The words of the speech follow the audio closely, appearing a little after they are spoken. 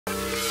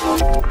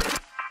দ্বিতীয়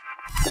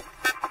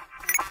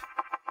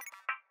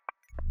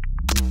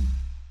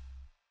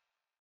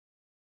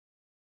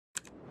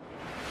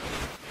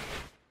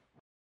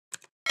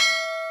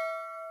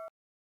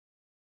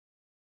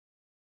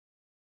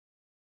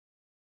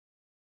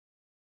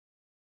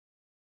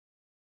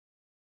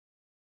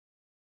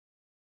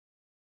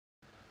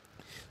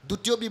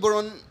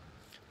বিৱৰণ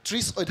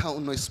 30 অধ্যায়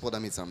 19 পদ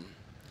আমি যাম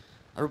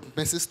আৰু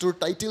মেছেজটোৰ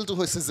টাইটেলটো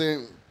হৈছে যে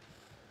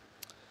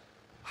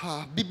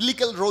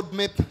biblical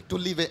roadmap to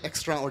live an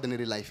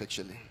extraordinary life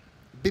actually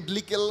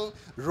biblical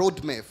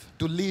roadmap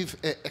to live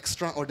an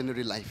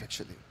extraordinary life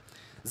actually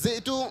যে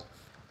এটো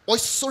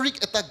ঐশ্বৰিক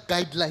এটা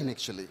গাইডলাইন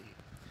actually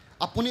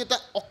আপুনি এটা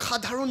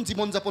অসাধাৰণ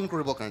জীৱন যাপন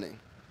কৰিব কাৰণে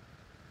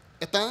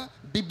এটা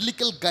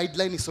বিবলিক্যাল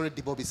গাইডলাইন ঈশ্বৰে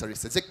দিব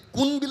বিচাৰিছে যে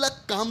কোনবিলাক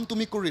কাম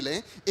তুমি কৰিলে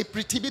এই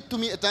পৃথিৱীত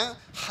তুমি এটা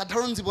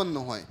সাধাৰণ জীৱন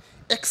নহয়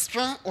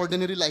এক্সট্ৰা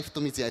অৰ্ডিনাৰী লাইফ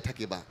তুমি জীয়াই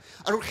থাকিবা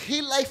আৰু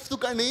সেই লাইফটো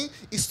কাৰণে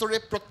ঈশ্বৰে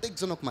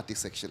প্ৰত্যেকজনক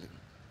মাতিছে একচুৱেলি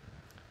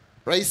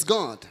প্ৰাইজ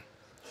গড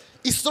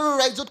ঈশ্বৰৰ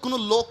ৰাজ্যত কোনো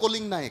ল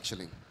কলিং নাই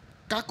একচুৱেলি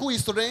কাকো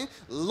ঈশ্বৰে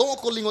ল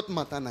কলিঙত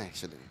মাতা নাই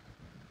একচুৱেলি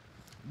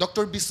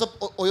ডক্টৰ বিশ্বপ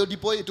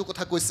অয়দীপই এইটো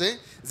কথা কৈছে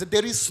যে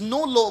দেৰ ইজ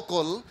ন' ল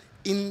কল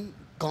ইন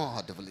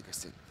গড বুলি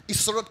কৈছে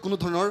ঈশ্বৰত কোনো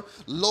ধৰণৰ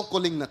ল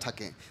কলিং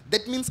নাথাকে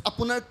ডেট মিনছ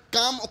আপোনাৰ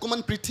কাম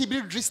অকণমান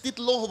পৃথিৱীৰ দৃষ্টিত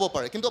ল হ'ব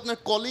পাৰে কিন্তু আপোনাৰ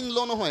কলিং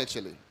ল নহয়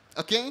একচুৱেলি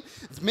অ'কে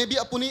মেবি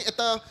আপুনি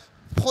এটা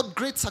ফ'ৰ্থ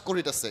গ্ৰেড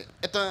চাকৰিত আছে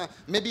এটা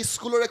মেবি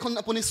স্কুলৰ এখন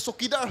আপুনি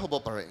চকীদাৰ হ'ব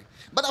পাৰে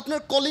বাট আপোনাৰ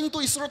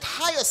কলিংটো ঈশ্বৰত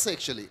হাই আছে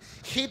একচুৱেলি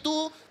সেইটো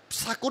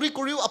চাকৰি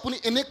কৰিও আপুনি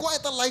এনেকুৱা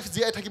এটা লাইফ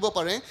জীয়াই থাকিব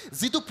পাৰে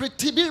যিটো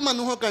পৃথিৱীৰ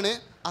মানুহৰ কাৰণে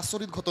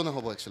আচৰিত ঘটনা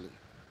হ'ব actually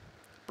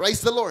prize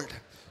the lord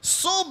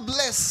so'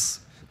 bless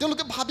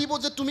তেওঁলোকে ভাবিব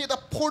যে তুমি এটা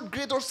ফ'ৰ্থ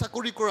গ্ৰেডৰ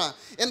চাকৰি কৰা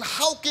এণ্ড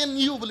হাউ কেন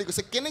ইউ বুলি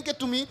কৈছে কেনেকৈ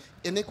তুমি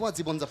এনেকুৱা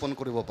জীৱন যাপন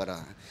কৰিব পাৰা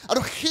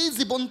আৰু সেই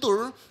জীৱনটোৰ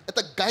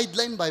এটা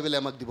গাইডলাইন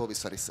বাইবেলে আমাক দিব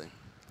বিচাৰিছে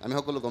আমি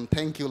সকলো ক'ম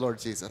থেংক ইউ লৰ্ড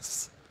জিজাছ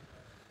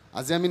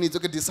আজি আমি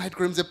নিজকে ডিচাইড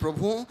কৰিম যে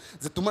প্ৰভু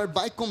যে তোমাৰ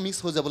বাইকো মিছ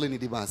হৈ যাবলৈ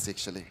নিদিবা আছে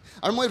একচুৱেলি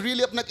আৰু মই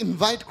ৰিয়েলি আপোনাক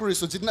ইনভাইট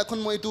কৰিছোঁ যিদিনাখন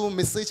মই এইটো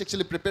মেছেজ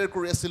একচুৱেলি প্ৰিপেয়াৰ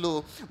কৰি আছিলোঁ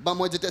বা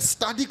মই যেতিয়া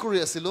ষ্টাডি কৰি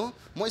আছিলোঁ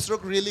মই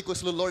ঈশ্বৰক ৰিয়েলি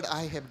কৈছিলোঁ lord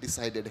I have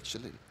decided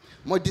actually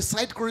মই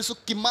ডিচাইড কৰিছোঁ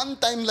কিমান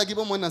টাইম লাগিব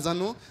মই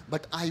নাজানো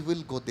বাট আই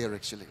উইল গ' দেয়াৰ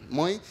একচুৱেলি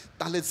মই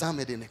তালৈ যাম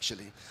এদিন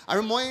একচুৱেলি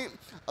আৰু মই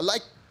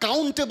লাইক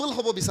কাউণ্টেবল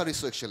হ'ব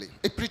বিচাৰিছোঁ একচুৱেলি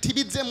এই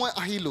পৃথিৱীত যে মই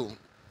আহিলোঁ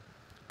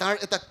তাৰ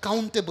এটা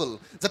কাউণ্টেবল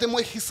যাতে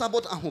মই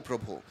হিচাপত আহোঁ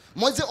প্ৰভু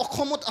মই যে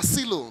অসমত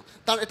আছিলোঁ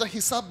তাৰ এটা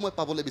হিচাপ মই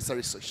পাবলৈ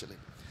বিচাৰিছোঁ একচুৱেলি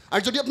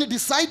আৰু যদি আপুনি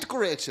ডিচাইড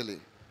কৰে একচুৱেলি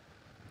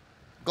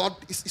গড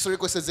ঈশ্বৰে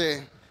কৈছে যে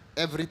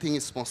এভৰিথিং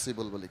ইজ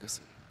পচিবল বুলি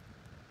কৈছে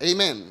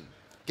এইমেন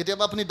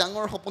কেতিয়াবা আপুনি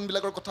ডাঙৰ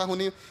সপোনবিলাকৰ কথা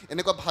শুনি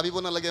এনেকুৱা ভাবিব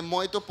নালাগে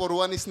মইতো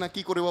পঢ়োৱা নিচিনা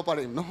কি কৰিব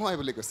পাৰিম নহয়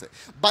বুলি কৈছে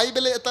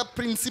বাইবেলে এটা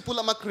প্ৰিন্সিপল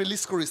আমাক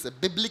ৰিলিজ কৰিছে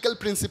বিবলিকেল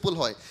প্ৰিন্সিপল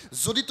হয়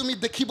যদি তুমি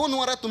দেখিব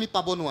নোৱাৰা তুমি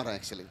পাব নোৱাৰা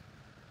একচুৱেলি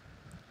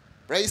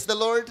প্ৰাইজ দ্য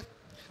লৰ্ড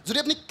যদি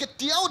আপুনি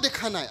কেতিয়াও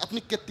দেখা নাই আপুনি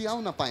কেতিয়াও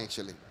নাপায়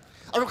একচুৱেলি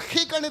আৰু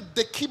সেইকাৰণে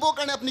দেখিবৰ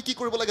কাৰণে আপুনি কি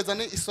কৰিব লাগে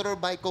জানে ঈশ্বৰৰ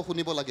বাক্য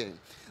শুনিব লাগে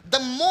দ্য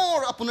মোৰ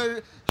আপোনাৰ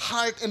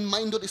হাৰ্ট এণ্ড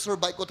মাইণ্ডত ঈশ্বৰৰ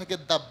বাক্য থাকে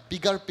the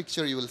bigger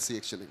picture U will C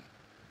actually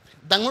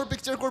ডাঙৰ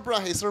পিকচাৰ ক'ৰ পৰা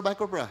আহে ঈশ্বৰৰ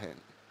বাক্যৰ পৰা আহে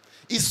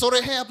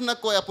ঈশ্বৰেহে আপোনাক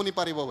কয় আপুনি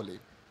পাৰিব বুলি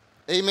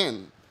এইমেন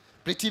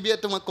পৃথিৱীয়ে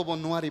তোমাক ক'ব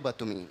নোৱাৰিবা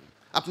তুমি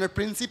আপোনাৰ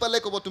প্ৰিন্সিপালে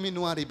ক'ব তুমি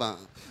নোৱাৰিবা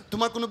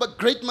তোমাৰ কোনোবা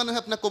গ্ৰেট মানুহে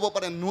আপোনাক ক'ব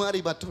পাৰে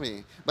নোৱাৰিবা তুমি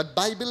বাট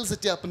বাইবেল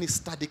যেতিয়া আপুনি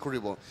ষ্টাডি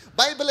কৰিব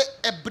বাইবেলে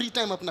এভৰি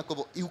টাইম আপোনাক ক'ব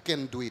U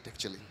can do it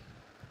actually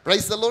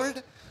prize the lord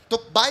তো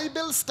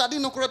বাইবেল ষ্টাডি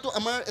নকৰাটো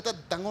আমাৰ এটা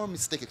ডাঙৰ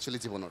মিষ্টেক একচুৱেলি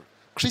জীৱনৰ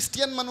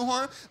খ্ৰীষ্টিয়ান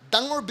মানুহৰ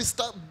ডাঙৰ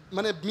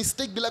মানে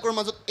মিষ্টেকবিলাকৰ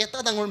মাজত এটা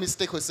ডাঙৰ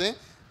মিষ্টেক হৈছে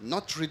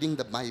নট ৰিডিং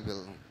দ্য বাইবেল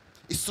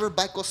ঈশ্বৰৰ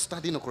বাক্য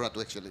ষ্টাডি নকৰাটো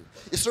একচুৱেলি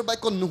ঈশ্বৰৰ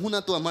বাক্য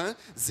নুশুনাটো আমাৰ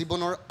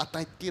জীৱনৰ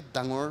আটাইতকৈ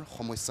ডাঙৰ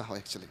সমস্যা হয়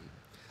একচুৱেলি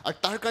আৰু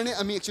তাৰ কাৰণে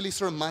আমি একচুৱেলি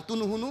ঈশ্বৰৰ মাতো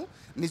নুশুনো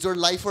নিজৰ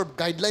লাইফৰ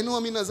গাইডলাইনো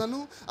আমি নাজানো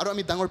আৰু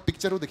আমি ডাঙৰ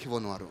পিকচাৰো দেখিব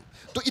নোৱাৰোঁ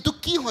তো এইটো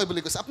কি হয়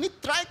বুলি কৈছে আপুনি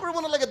ট্ৰাই কৰিব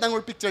নালাগে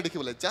ডাঙৰ পিকচাৰ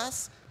দেখিবলৈ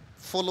just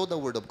follow' the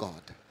word of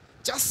god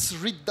just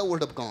read the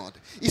word of god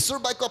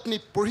ঈশ্বৰৰ বাক্য আপুনি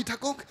পঢ়ি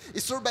থাকক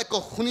ঈশ্বৰৰ বাক্য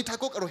শুনি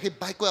থাকক আৰু সেই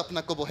বাক্যই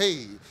আপোনাক ক'ব হেই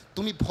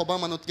তুমি ভবা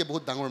মানুহতকৈ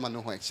বহুত ডাঙৰ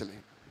মানুহ হয় একচুৱেলি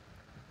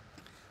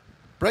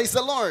প্ৰাইজ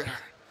দ্য লৰ্ড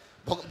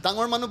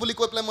ডাঙৰ মানুহ বুলি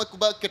কৈ পেলাই মই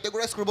কিবা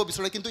কেটেগৰাইজ কৰিব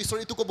বিচাৰোঁ কিন্তু ঈশ্বৰে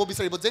এইটো ক'ব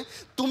বিচাৰিব যে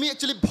তুমি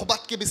একচুৱেলি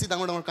ভবাতকৈ বেছি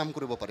ডাঙৰ ডাঙৰ কাম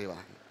কৰিব পাৰিবা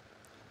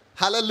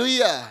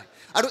হালেলুয়া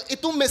আৰু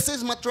এইটো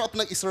মেছেজ মাত্ৰ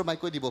আপোনাক ঈশ্বৰৰ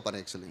বাক্যই দিব পাৰে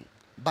actually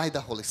by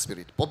the Holi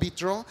spirit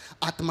পবিত্ৰ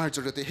আত্মাৰ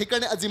জৰিয়তে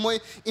সেইকাৰণে আজি মই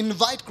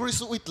ইনভাইট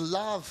কৰিছোঁ উইথ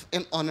লাভ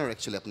এণ্ড অনাৰ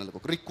একচুৱেলি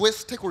আপোনালোকক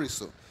ৰিকুৱেষ্টহে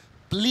কৰিছোঁ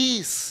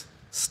please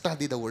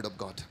study the word of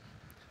god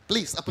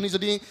please আপুনি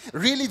যদি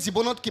ৰিয়েলি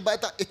জীৱনত কিবা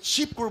এটা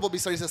এচিভ কৰিব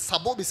বিচাৰিছে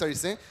চাব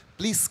বিচাৰিছে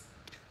প্লিজ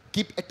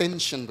কিপ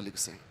এটেনশ্যন বুলি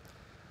কৈছে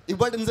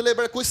এইবাৰ এঞ্জেলে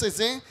এবাৰ কৈছে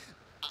যে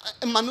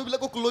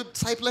মানুহবিলাকক লৈ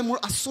চাই পেলাই মোৰ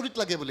আচৰিত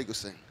লাগে বুলি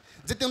কৈছে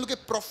যে তেওঁলোকে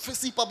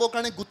প্ৰফেচি পাবৰ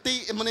কাৰণে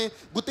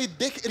গোটেই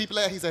দেশ এৰি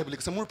পেলাই আহি যায় বুলি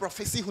কৈছে মোৰ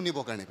প্ৰফেচি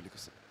শুনিবৰ কাৰণে বুলি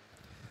কৈছে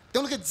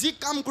তেওঁলোকে যি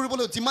কাম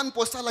কৰিবলৈ যিমান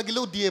পইচা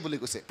লাগিলেও দিয়ে বুলি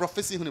কৈছে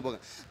প্ৰফেচি শুনিবৰ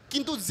কাৰণে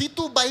কিন্তু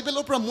যিটো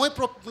বাইবেলৰ পৰা মই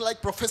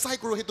প্ৰফেচাই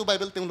কৰোঁ সেইটো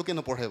বাইবেল তেওঁলোকে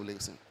নপঢ়ে বুলি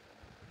কৈছে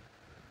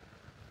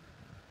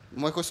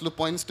মই কৈছিলোঁ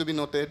পইণ্টছ টু বি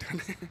নটেড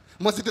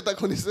মই যেতিয়া তাক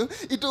শুনিছোঁ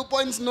এইটো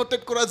পইণ্টছ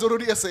নটেড কৰা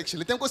জৰুৰী আছে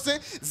একচুৱেলি তেওঁ কৈছে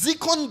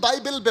যিখন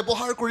বাইবেল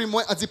ব্যৱহাৰ কৰি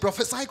মই আজি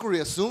প্ৰফেচাই কৰি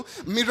আছোঁ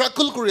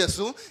মিৰাকল কৰি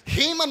আছোঁ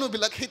সেই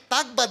মানুহবিলাক সেই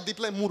তাক বাদ দি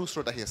পেলাই মোৰ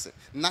ওচৰত আহি আছে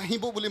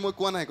নাহিব বুলি মই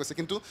কোৱা নাই কৈছে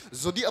কিন্তু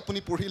যদি আপুনি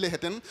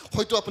পঢ়িলেহেঁতেন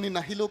হয়তো আপুনি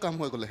নাহিলেও কাম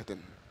হৈ গ'লেহেঁতেন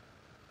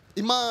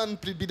ইমান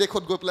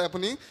বিদেশত গৈ পেলাই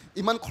আপুনি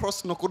ইমান খৰচ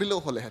নকৰিলেও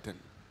হ'লেহেঁতেন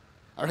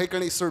আৰু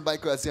সেইকাৰণে ঈশ্বৰৰ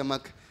বাক্যই আজি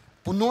আমাক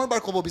পুনৰবাৰ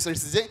ক'ব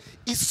বিচাৰিছে যে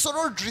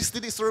ঈশ্বৰৰ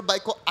দৃষ্টিত ঈশ্বৰৰ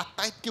বাক্য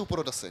আটাইতকৈ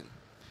ওপৰত আছে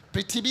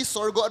পৃথিৱী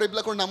স্বৰ্গ আৰু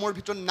এইবিলাকৰ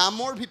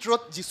নামৰ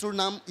ভিতৰত যীশুৰ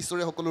নাম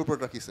ঈশ্বৰে সকলোৰ ওপৰত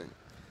ৰাখিছে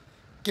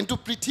কিন্তু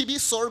পৃথিৱী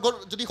স্বৰ্গৰ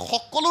যদি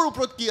সকলোৰ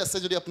ওপৰত কি আছে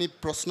যদি আপুনি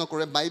প্ৰশ্ন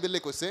কৰে বাইবেলে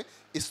কৈছে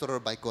ঈশ্বৰৰ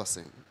বাক্য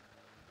আছে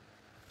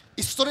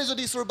ঈশ্বৰে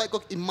যদি ঈশ্বৰৰ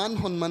বাক্যক ইমান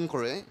সন্মান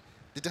কৰে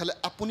তেতিয়াহ'লে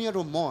আপুনি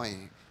আৰু মই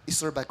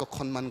ঈশ্বৰৰ বাক্যক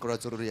সন্মান কৰা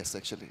জৰুৰী আছে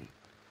একচুৱেলি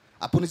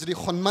আপুনি যদি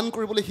সন্মান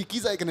কৰিবলৈ শিকি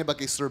যায়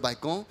কেনেবাকৈ ঈশ্বৰৰ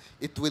বাক্য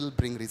it will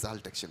bring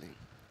result actually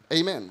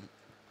আমেন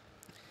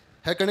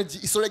সেইকাৰণে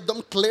ঈশ্বৰে একদম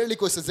ক্লিয়াৰলি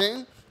কৈছে যে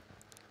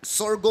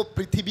স্বৰ্গ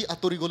পৃথিৱী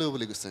আঁতৰি গ'লেও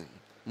বুলি কৈছে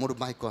মোৰ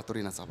বাক্য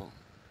আঁতৰি নাযাব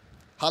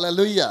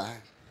হালেলুয়া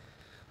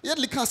ইয়াত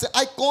লিখা আছে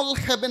আই কল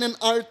heaven and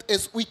earth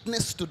as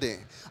witness today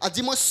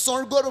আজি মই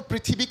স্বৰ্গ আৰু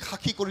পৃথিৱীক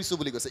সাক্ষী কৰিছোঁ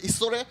বুলি কৈছে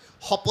ঈশ্বৰে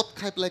শপত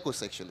খাই পেলাই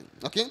কৈছে একচুৱেলি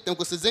অ'কে তেওঁ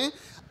কৈছে যে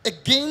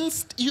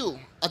এগেইনষ্ট ইউ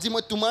আজি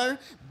মই তোমাৰ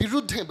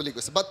বিৰুদ্ধে বুলি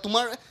কৈছে বা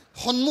তোমাৰ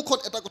সন্মুখত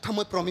এটা কথা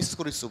মই প্ৰমিছ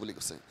কৰিছোঁ বুলি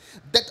কৈছে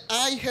date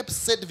I have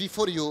set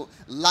before U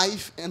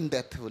life and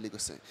death বুলি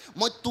কৈছে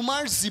মই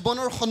তোমাৰ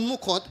জীৱনৰ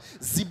সন্মুখত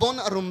জীৱন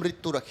আৰু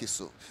মৃত্যু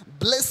ৰাখিছোঁ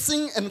ব্লেছিং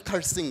এণ্ড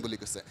কাৰ্চিং বুলি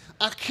কৈছে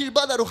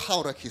আশীৰ্বাদ আৰু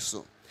সাও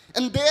ৰাখিছোঁ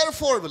এণ্ড দেয়াৰ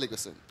ফৰ বুলি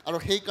কৈছে আৰু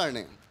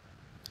সেইকাৰণে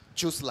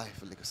চুজ লাইফ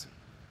বুলি কৈছে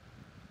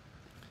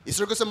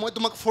ঈশ্বৰে কৈছে মই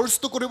তোমাক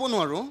ফ'ৰ্চটো কৰিব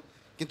নোৱাৰোঁ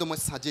কিন্তু মই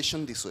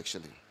ছাজেশ্যন দিছোঁ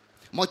একচুৱেলি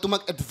মই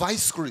তোমাক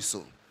এডভাইচ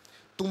কৰিছোঁ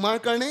তোমাৰ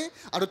কাৰণে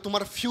আৰু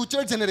তোমাৰ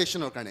ফিউচাৰ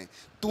জেনেৰেশ্যনৰ কাৰণে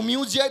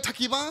তুমিও জীয়াই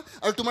থাকিবা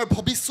আৰু তোমাৰ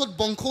ভৱিষ্যত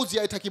বংশও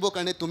জীয়াই থাকিবৰ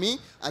কাৰণে তুমি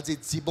আজি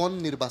জীৱন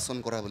নিৰ্বাচন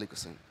কৰা বুলি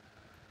কৈছে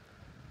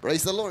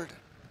প্ৰেইজ দ্য লৰ্ড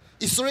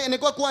ঈশ্বৰে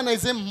এনেকুৱা কোৱা নাই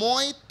যে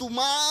মই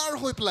তোমাৰ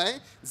হৈ পেলাই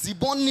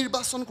জীৱন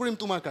নিৰ্বাচন কৰিম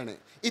তোমাৰ কাৰণে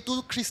এইটো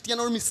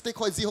খ্ৰীষ্টিয়ানৰ মিষ্টেক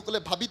হয় যিসকলে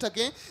ভাবি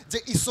থাকে যে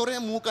ঈশ্বৰে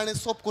মোৰ কাৰণে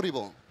চব কৰিব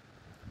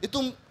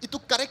এইটো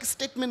কাৰেক্ট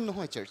ষ্টেটমেণ্ট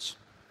নহয় search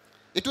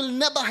it will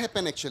never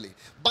happen actually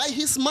by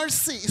his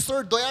Mercy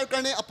ঈশ্বৰৰ দয়াৰ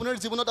কাৰণে আপোনাৰ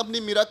জীৱনত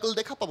আপুনি মিৰাকল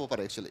দেখা পাব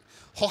পাৰে একচুৱেলি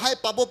সহায়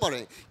পাব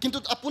পাৰে কিন্তু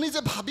আপুনি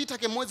যে ভাবি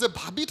থাকে মই যে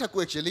ভাবি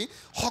থাকোঁ একচুৱেলি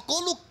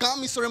সকলো কাম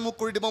ঈশ্বৰে মোক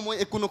কৰি দিব মই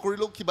একো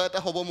নকৰিলেও কিবা এটা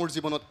হ'ব মোৰ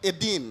জীৱনত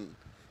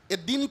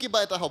এদিন কিবা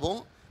এটা হ'ব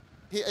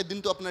সেই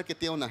এদিনটো আপোনাৰ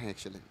কেতিয়াও নাহে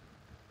actually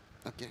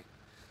okay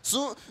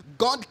so'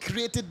 god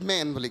created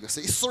man বুলি কৈছে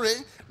ঈশ্বৰে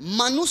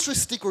মানুহ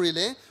সৃষ্টি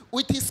কৰিলে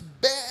with his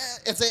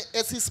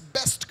as his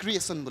best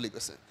creation বুলি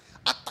কৈছে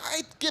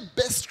আটাইতকৈ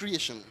বেষ্ট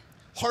ক্ৰিয়েশ্যন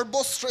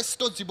সৰ্বশ্ৰেষ্ঠ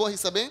জীৱ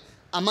হিচাপে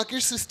আমাকে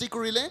সৃষ্টি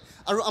কৰিলে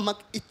আৰু আমাক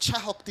ইচ্ছা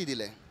শক্তি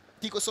দিলে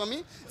কি কৈছোঁ আমি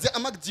যে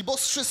আমাক জীৱ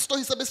শ্ৰেষ্ঠ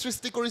হিচাপে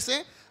সৃষ্টি কৰিছে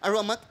আৰু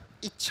আমাক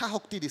ইচ্ছা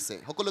শক্তি দিছে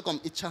সকলো কম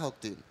ইচ্ছা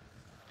শক্তি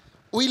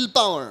উইল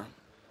পাৱাৰ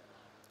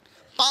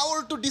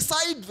টু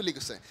ডিচাইড বুলি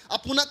কৈছে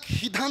আপোনাক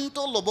সিদ্ধান্ত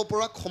ল'ব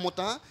পৰা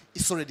ক্ষমতা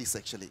ঈশ্বৰে দিছে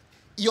একচুৱেলি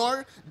ইয়ৰ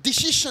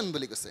ডিচিশ্যন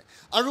বুলি কৈছে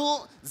আৰু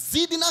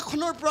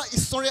যিদিনাখনৰ পৰা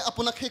ঈশ্বৰে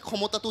আপোনাক সেই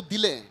ক্ষমতাটো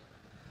দিলে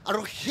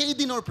আৰু সেই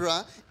দিনৰ পৰা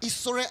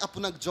ঈশ্বৰে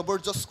আপোনাক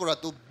জবৰদস্ত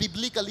কৰাটো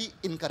বিব্লিকেলি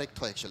ইনকাৰেক্ট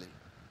হয় একচুৱেলি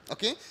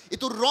অ'কে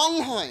এইটো ৰং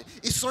হয়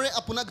ঈশ্বৰে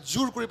আপোনাক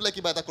জোৰ কৰি পেলাই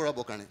কিবা এটা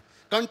কৰাবৰ কাৰণে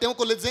কাৰণ তেওঁ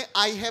ক'লে যে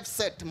আই হেভ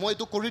ছেট মই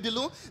এইটো কৰি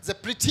দিলোঁ যে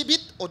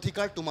পৃথিৱীত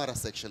অধিকাৰ তোমাৰ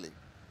আছে একচুৱেলি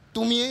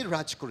তুমিয়েই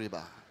ৰাজ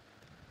কৰিবা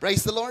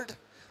প্ৰেইজ দ্য লৰ্ড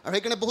আৰু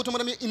সেইকাৰণে বহুত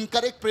সময়ত আমি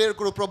ইনকাৰেক্ট প্ৰেয়াৰ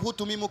কৰোঁ প্ৰভু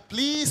তুমি মোক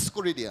প্লিজ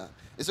কৰি দিয়া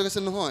ঈশ্বৰে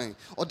কৈছে নহয়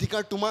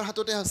অধিকাৰ তোমাৰ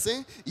হাততে আছে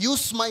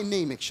ইউজ মাই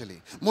নেম একচুৱেলি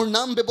মোৰ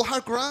নাম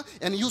ব্যৱহাৰ কৰা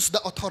and use the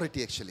authority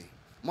actually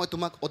মই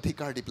তোমাক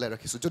অধিকাৰ দি পেলাই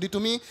ৰাখিছোঁ যদি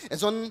তুমি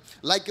এজন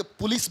লাইক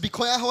পুলিচ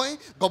বিষয়া হয়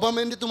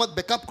গভৰ্ণমেণ্টে তোমাক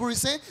বেকআপ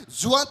কৰিছে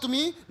যোৱা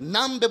তুমি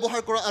নাম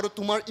ব্যৱহাৰ কৰা আৰু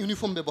তোমাৰ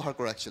ইউনিফৰ্ম ব্যৱহাৰ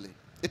কৰা actually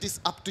it is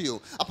up to you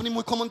আপুনি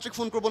মুখ্যমন্ত্ৰীক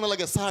ফোন কৰিব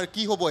নালাগে ছাৰ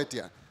কি হ'ব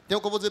এতিয়া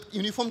তেওঁ ক'ব যে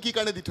ইউনিফৰ্ম কি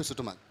কাৰণে দি থৈছোঁ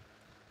তোমাক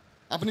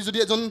আপুনি যদি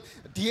এজন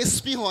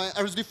DSP হয়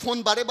আৰু যদি ফোন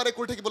বাৰে বাৰে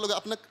কৰি থাকিব লাগে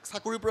আপোনাক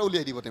চাকৰিৰ পৰা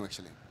উলিয়াই দিব তেওঁ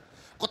একচুৱেলি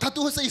কথাটো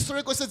হৈছে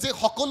ঈশ্বৰে কৈছে যে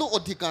সকলো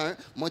অধিকাৰ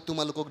মই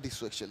তোমালোকক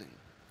দিছোঁ একচুৱেলি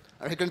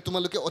আৰু সেইকাৰণে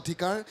তোমালোকে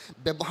অধিকাৰ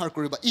ব্যৱহাৰ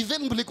কৰিবা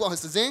ইভেন বুলি কোৱা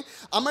হৈছে যে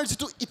আমাৰ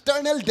যিটো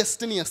ইটাৰনেল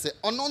ডেষ্টিনি আছে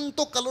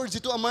অনন্তকালৰ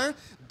যিটো আমাৰ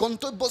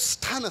গন্তব্য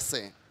স্থান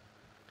আছে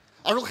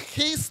আৰু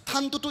সেই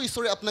স্থানটোতো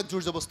ঈশ্বৰে আপোনাক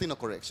জোৰ জবস্তি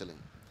নকৰে একচুৱেলি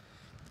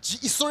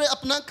ঈশ্বৰে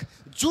আপোনাক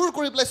জোৰ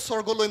কৰি পেলাই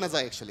স্বৰ্গলৈ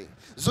নাযায় একচুৱেলি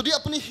যদি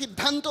আপুনি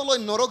সিদ্ধান্ত লৈ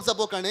নৰক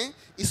যাবৰ কাৰণে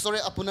ঈশ্বৰে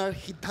আপোনাৰ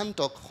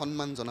সিদ্ধান্তক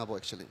সন্মান জনাব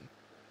একচুৱেলি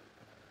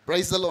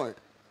প্ৰেইজ দ্য লৰ্ড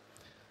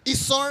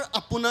ঈশ্বৰ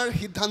আপোনাৰ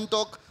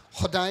সিদ্ধান্তক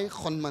সদায়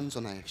সন্মান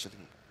জনায়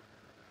একচুৱেলি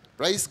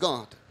প্ৰেইজ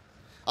গড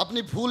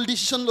আপুনি ভুল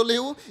ডিচিশ্যন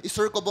ল'লেও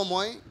ঈশ্বৰে ক'ব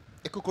মই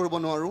একো কৰিব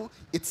নোৱাৰোঁ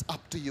it's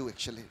up to you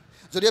actually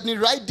যদি আপুনি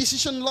ৰাইট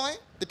ডিচিশ্যন লয়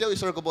তেতিয়াও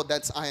ঈশ্বৰে ক'ব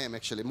ডেটছ আই এম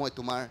একচুৱেলি মই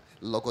তোমাৰ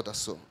লগত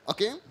আছোঁ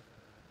অ'কে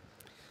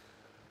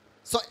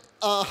চ'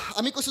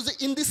 আমি কৈছোঁ যে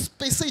ইন দিছ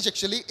পেছেজ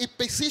একচুৱেলি এই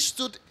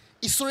পেছেজটোত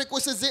ঈশ্বৰে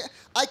কৈছে যে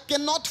I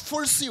can not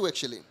force U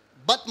actually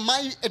but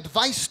my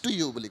advice to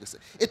you বুলি কৈছে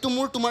এইটো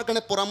মোৰ তোমাৰ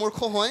কাৰণে পৰামৰ্শ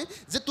হয়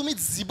যে তুমি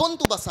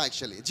জীৱনটো বাচা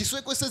একচুৱেলি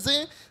যীশুৱে কৈছে যে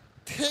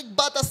ঠেক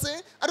বাট আছে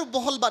আৰু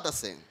বহল বাট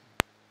আছে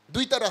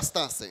দুইটা ৰাস্তা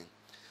আছে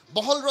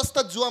বহল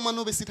ৰাস্তাত যোৱা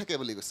মানুহ বেছি থাকে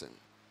বুলি কৈছে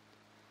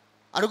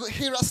আৰু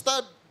সেই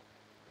ৰাস্তাত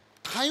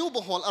ঠাইও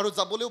বহল আৰু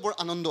যাবলৈও বৰ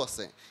আনন্দ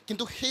আছে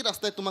কিন্তু সেই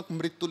ৰাস্তাই তোমাক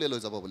মৃত্যুলৈ লৈ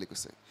যাব বুলি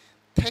কৈছে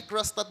ঠেক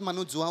ৰাস্তাত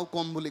মানুহ যোৱাও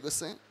কম বুলি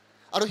কৈছে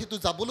আৰু সেইটো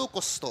যাবলৈও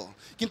কষ্ট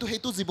কিন্তু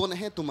সেইটো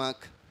জীৱনেহে তোমাক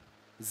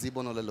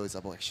জীৱনলৈ লৈ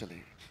যাব একচুৱেলি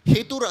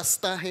সেইটো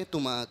ৰাস্তাহে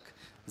তোমাক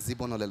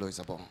জীৱনলৈ লৈ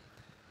যাব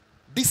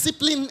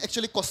ডিসিপ্লিন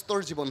একচুৱেলি কষ্টৰ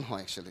জীৱন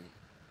হয় একচুৱেলি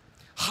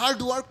হাৰ্ড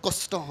ৱৰ্ক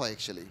কষ্ট হয়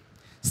একচুৱেলি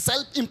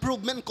সেলফ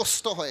ইম্প্ৰুভমেণ্ট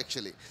কষ্ট হয়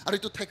একচুৱেলি আৰু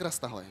এইটো ঠেক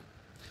ৰাস্তা হয়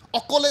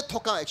অকলে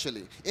থকা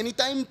একচুৱেলি এনি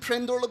টাইম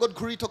ফ্ৰেণ্ডৰ লগত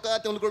ঘূৰি থকা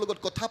তেওঁলোকৰ লগত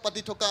কথা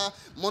পাতি থকা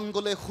মন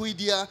গ'লে শুই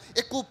দিয়া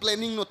একো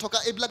প্লেনিং নথকা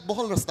এইবিলাক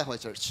বহল ৰাস্তা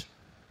হয় চাৰ্চ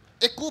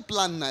একো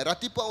প্লান নাই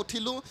ৰাতিপুৱা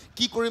উঠিলোঁ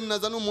কি কৰিম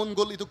নাজানো মন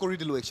গ'ল এইটো কৰি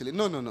দিলোঁ একচুৱেলি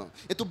ন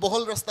এইটো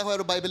বহল ৰাস্তা হয়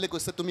আৰু বাইবেলে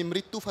কৈছে তুমি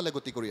মৃত্যু ফালে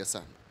গতি কৰি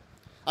আছা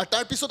আৰু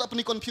তাৰপিছত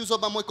আপুনি কনফিউজ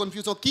হ'ব বা মই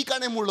কনফিউজ হওঁ কি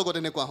কাৰণে মোৰ লগত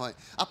এনেকুৱা হয়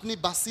আপুনি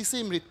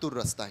বাচিছেই মৃত্যুৰ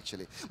ৰাস্তা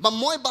একচুৱেলি বা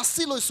মই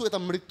বাছি লৈছোঁ এটা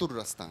মৃত্যুৰ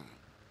ৰাস্তা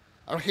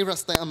আৰু সেই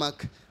ৰাস্তাই আমাক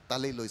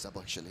তালৈ লৈ যাব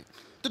একচুৱেলি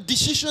তো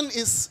decision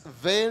is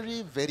very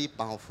very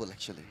powerful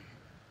actually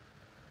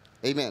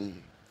আমেন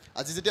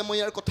আজি যেতিয়া মই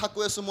ইয়াৰ কথা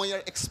কৈ আছোঁ মই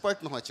ইয়াৰ এক্সপাৰ্ট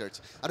নহয় চাৰ্চ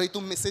আৰু এইটো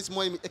মেছেজ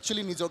মই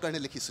একচুৱেলি নিজৰ কাৰণে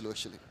লিখিছিলোঁ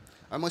একচুৱেলি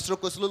আৰু মই ঈশ্বৰক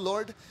কৈছিলোঁ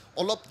লৰ্ড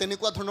অলপ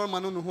তেনেকুৱা ধৰণৰ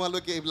মানুহ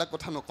নোহোৱালৈকে এইবিলাক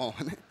কথা নকওঁ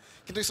হয়নে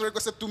কিন্তু ঈশ্বৰে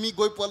কৈছে তুমি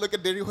গৈ পোৱালৈকে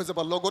দেৰি হৈ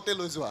যাবা লগতে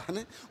লৈ যোৱা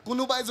হয়নে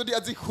কোনোবাই যদি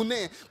আজি শুনে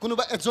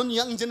কোনোবা এজন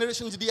য়াং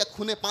জেনেৰেশ্যন যদি ইয়াক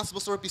শুনে 5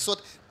 বছৰৰ পিছত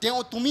তেওঁ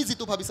তুমি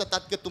যিটো ভাবিছা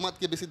তাতকৈ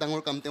তোমাতকৈ বেছি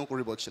ডাঙৰ কাম তেওঁ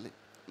কৰিব একচুৱেলি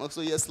মই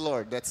কৈছোঁ য়েছ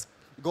লৰ্ড ডেটছ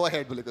গ'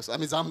 হেড বুলি কৈছোঁ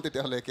আমি যাম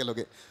তেতিয়াহ'লে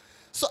একেলগে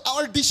চ'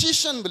 আৱাৰ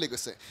ডিচিশ্যন বুলি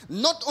কৈছে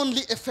not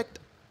only effect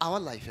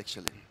hour life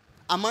actually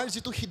আমাৰ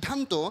যিটো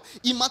সিদ্ধান্ত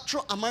ই মাত্ৰ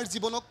আমাৰ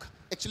জীৱনক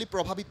একচুৱেলি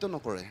প্ৰভাৱিত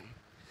নকৰে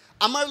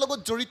আমাৰ লগত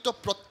জড়িত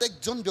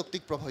প্ৰত্যেকজন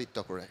ব্যক্তিক প্ৰভাৱিত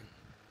কৰে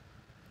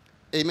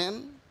আমেন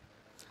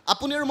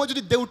আপুনি আৰু মই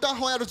যদি দেউতা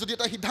হয় আৰু যদি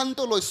এটা সিদ্ধান্ত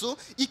লৈছোঁ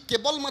ই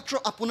কেৱল মাত্ৰ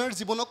আপোনাৰ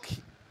জীৱনক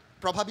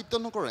প্ৰভাৱিত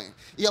নকৰে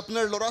ই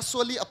আপোনাৰ ল'ৰা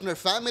ছোৱালী আপোনাৰ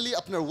ফেমিলি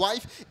আপোনাৰ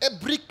ৱাইফ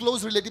এভৰি ক্ল'জ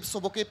ৰিলেটিভ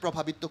চবকে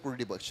প্ৰভাৱিত কৰি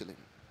দিব একচুৱেলি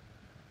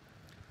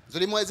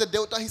যদি মই এজ এ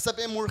দেউতা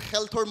হিচাপে মোৰ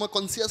হেল্থৰ মই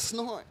কনচিয়াছ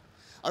নহয়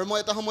আৰু মই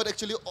এটা সময়ত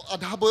একচুৱেলি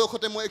আধা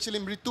বয়সতে মই একচুৱেলি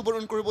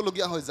মৃত্যুবৰণ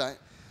কৰিবলগীয়া হৈ যায়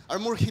আৰু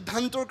মোৰ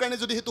সিদ্ধান্তৰ কাৰণে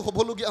যদি সেইটো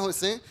হ'বলগীয়া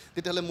হৈছে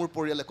তেতিয়াহ'লে মোৰ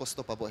পৰিয়ালে কষ্ট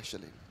পাব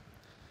একচুৱেলি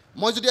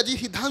মই যদি আজি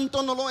সিদ্ধান্ত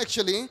নলওঁ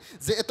একচুৱেলি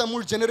যে এটা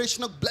মোৰ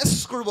জেনেৰেশ্যনক ব্লেছ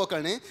কৰিবৰ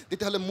কাৰণে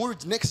তেতিয়াহ'লে মোৰ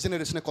নেক্সট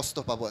জেনেৰেশ্যনে কষ্ট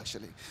পাব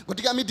একচুৱেলি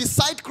গতিকে আমি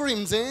ডিচাইড কৰিম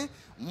যে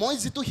মই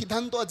যিটো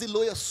সিদ্ধান্ত আজি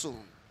লৈ আছোঁ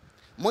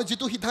মই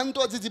যিটো সিদ্ধান্ত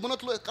আজি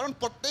জীৱনত লৈ কাৰণ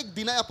প্ৰত্যেক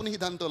দিনাই আপুনি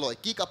সিদ্ধান্ত লয়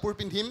কি কাপোৰ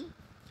পিন্ধিম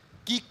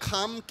কি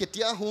খাম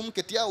কেতিয়া শুম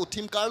কেতিয়া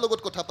উঠিম কাৰ লগত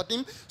কথা পাতিম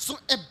চ'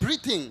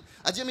 এভৰিথিং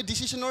আজি আমি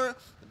ডিচিশ্যনৰ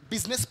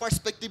বিজনেছ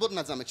পাৰ্চপেক্টিভত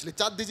নাযাম একচুৱেলি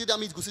তাত যদি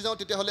আমি গুচি যাওঁ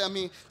তেতিয়াহ'লে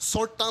আমি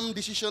শ্বৰ্ট টাৰ্ম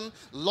ডিচিশ্যন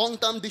লং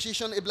টাৰ্ম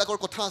ডিচিশ্যন এইবিলাকৰ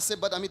কথা আছে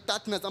বাট আমি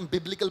তাত নাযাম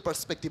বিব্লিকেল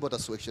পাৰ্চপেক্টিভত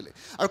আছোঁ একচুৱেলি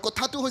আৰু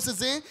কথাটো হৈছে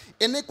যে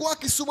এনেকুৱা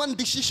কিছুমান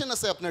ডিচিশ্যন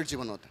আছে আপোনাৰ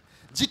জীৱনত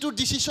যিটো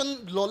ডিচিশ্যন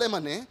ল'লে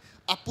মানে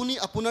আপুনি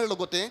আপোনাৰ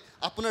লগতে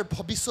আপোনাৰ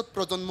ভৱিষ্যত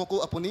প্ৰজন্মকো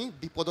আপুনি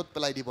বিপদত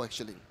পেলাই দিব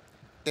একচুৱেলি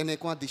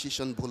তেনেকুৱা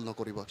ডিচিশ্যন ভুল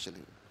নকৰিব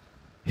একচুৱেলি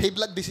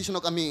সেইবিলাক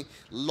ডিচিশ্যনক আমি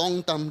লং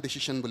টাৰ্ম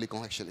ডিচিশ্যন বুলি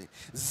কওঁ একচুৱেলি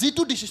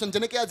যিটো ডিচিশ্যন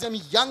যেনেকৈ আজি আমি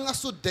য়াং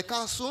আছোঁ ডেকা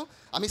আছোঁ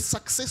আমি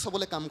ছাকচেছ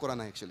হ'বলৈ কাম কৰা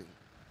নাই একচুৱেলি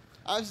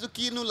আৰু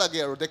কিনো লাগে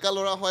আৰু ডেকা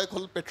ল'ৰা হয়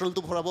হ'ল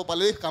পেট্ৰলটো ভৰাব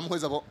পালেই কাম হৈ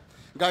যাব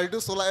গাড়ীটো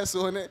চলাই আছোঁ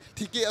হয়নে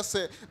ঠিকেই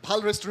আছে ভাল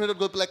ৰেষ্টুৰেণ্টত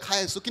গৈ পেলাই খাই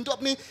আছোঁ কিন্তু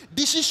আপুনি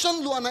ডিচিশ্যন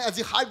লোৱা নাই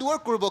আজি হাৰ্ড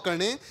ৱৰ্ক কৰিবৰ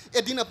কাৰণে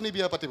এদিন আপুনি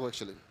বিয়া পাতিব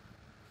একচুৱেলি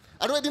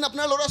আৰু এদিন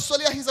আপোনাৰ ল'ৰা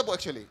ছোৱালী আহি যাব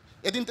একচুৱেলি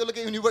এদিন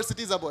তেওঁলোকে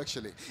ইউনিভাৰ্চিটি যাব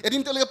একচুৱেলি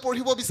এদিন তেওঁলোকে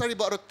পঢ়িব বিচাৰিব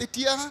আৰু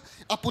তেতিয়া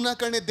আপোনাৰ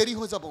কাৰণে দেৰি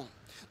হৈ যাব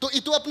তো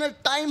এইটো আপোনাৰ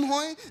টাইম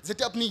হয়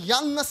যেতিয়া আপুনি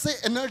য়াং আছে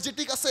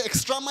এনাৰ্জেটিক আছে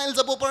এক্সট্ৰা মাইল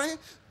যাব পাৰে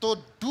তো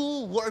ডু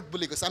ৱৰ্ক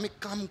বুলি কৈছে আমি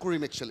কাম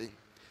কৰিম একচুৱেলি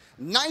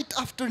নাইট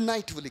আফটাৰ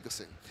নাইট বুলি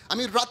কৈছে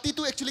আমি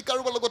ৰাতিটো একচুৱেলি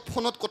কাৰোবাৰ লগত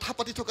ফোনত কথা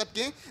পাতি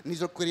থকাতকৈ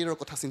নিজৰ কেৰিয়াৰৰ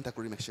কথা চিন্তা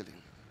কৰিম একচুৱেলি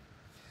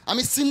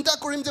আমি চিন্তা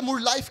কৰিম যে মোৰ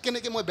লাইফ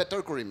কেনেকৈ মই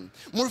বেটাৰ কৰিম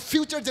মোৰ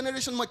ফিউচাৰ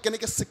জেনেৰেশ্যন মই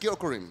কেনেকৈ ছিকিউৰ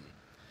কৰিম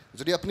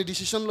যদি আপুনি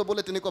ডিচিশ্যন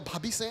ল'বলৈ তেনেকুৱা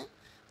ভাবিছে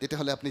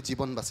তেতিয়াহ'লে আপুনি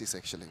জীৱন বাচিছে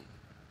একচুৱেলি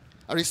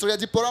আৰু ঈশ্বৰে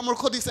আজি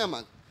পৰামৰ্শ দিছে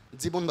আমাক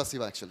জীৱন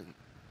বাচিবা একচুৱেলি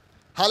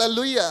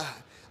হালেলুয়া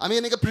আমি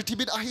এনেকৈ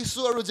পৃথিৱীত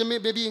আহিছোঁ আৰু যে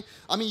বেবী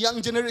আমি য়াং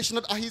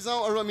জেনেৰেশ্যনত আহি যাওঁ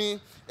আৰু আমি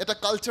এটা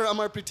কালচাৰ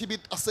আমাৰ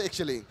পৃথিৱীত আছে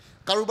একচুৱেলি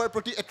কাৰোবাৰ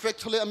প্ৰতি এট্ৰেক্ট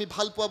হ'লে আমি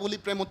ভাল পোৱা বুলি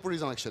প্ৰেমত পৰি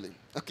যাওঁ একচুৱেলি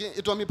অ'কে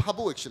এইটো আমি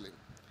ভাবোঁ একচুৱেলি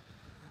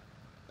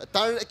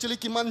তাৰ একচুৱেলি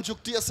কিমান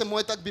যুক্তি আছে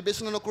মই তাক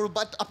বিবেচনা নকৰোঁ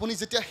বাট আপুনি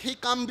যেতিয়া সেই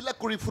কামবিলাক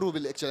কৰি ফুৰোঁ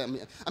বুলি একচুৱেলি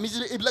আমি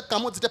যদি এইবিলাক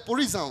কামত যেতিয়া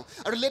পৰি যাওঁ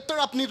আৰু লেটাৰ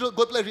আপুনি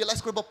গৈ পেলাই ৰিয়েলাইজ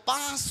কৰিব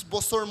 5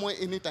 বছৰ মই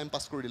এনেই টাইম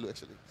পাছ কৰি দিলোঁ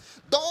একচুৱেলি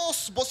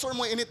 10 বছৰ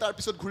মই এনেই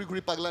তাৰপিছত ঘূৰি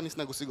ঘূৰি পাগলা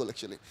নিচিনা গুচি গ'ল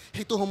একচুৱেলি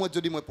সেইটো সময়ত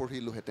যদি মই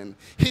পঢ়িলোহেঁতেন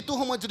সেইটো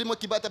সময়ত যদি মই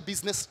কিবা এটা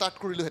বিজনেছ ষ্টাৰ্ট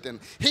কৰিলোহেঁতেন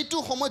সেইটো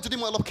সময়ত যদি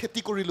মই অলপ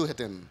খেতি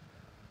কৰিলোহেঁতেন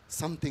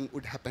something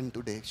would happen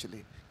today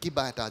actually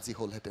কিবা এটা আজি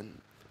হ'লহেঁতেন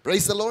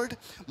প্ৰেইজ দ্য লৰ্ড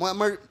মই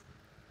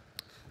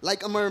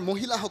আমাৰ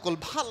মহিলাসকল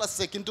ভাল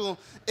আছে কিন্তু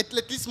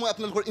এটলিষ্ট মই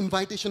আপোনালোকৰ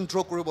ইনভাইটেশ্যন ড্ৰ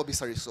কৰিব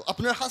বিচাৰিছোঁ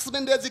আপোনাৰ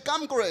হাজবেণ্ডে আজি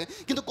কাম কৰে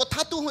কিন্তু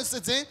কথাটো হৈছে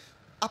যে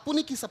আপুনি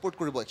কি ছাপোৰ্ট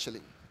কৰিব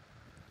একচুৱেলি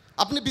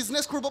আপুনি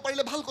বিজনেছ কৰিব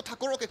পাৰিলে ভাল কথা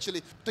কৰক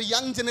একচুৱেলি তো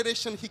য়াং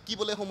জেনেৰেশ্যন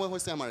শিকিবলৈ সময়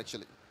হৈছে আমাৰ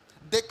একচুৱেলি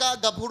ডেকা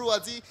গাভৰু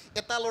আজি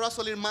এটা ল'ৰা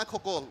ছোৱালীৰ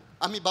মাকসকল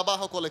আমি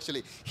বাবাসকল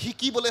একচুৱেলি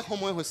শিকিবলৈ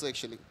সময় হৈছে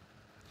একচুৱেলি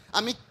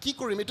আমি কি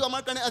কৰিম এইটো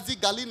আমাৰ কাৰণে আজি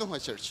গালি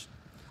নহয় চাৰ্চ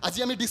আজি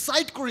আমি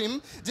ডিসাইড কৰিম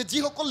যে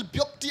যিসকল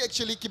ব্যক্তি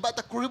একচুয়ালি কিবা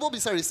এটা কৰিব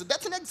বিচাৰিছে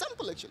দ্যাটছ এন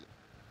এক্সাম্পল একচুয়ালি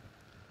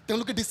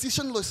তেওঁলোকে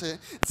ডিসিশন লৈছে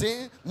যে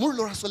মোৰ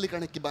ল'ৰা ছোৱালীৰ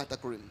কাৰণে কিবা এটা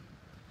কৰিম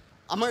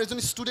আমাৰ এজন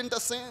ষ্টুডেণ্ট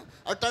আছে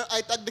আৰু তাৰ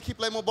আইতাক দেখি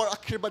পেলাই মই বৰ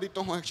আশীৰ্বাদিত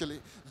হওঁ একচুয়ালি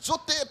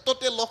য'তে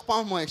ত'তে লগ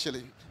পাওঁ মই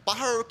একচুয়ালি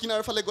পাহাৰৰ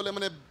কিনাৰ ফালে গ'লে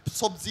মানে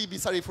চব্জি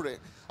বিচাৰি ফুৰে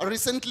আৰু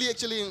ৰিচেণ্টলি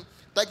একচুয়ালি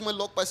তাইক মই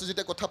লগ পাইছোঁ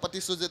যেতিয়া কথা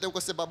পাতিছোঁ যে তেওঁ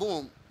কৈছে বাবু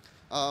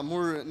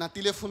মোৰ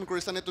নাতিলে ফোন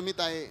কৰিছানে তুমি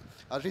তাই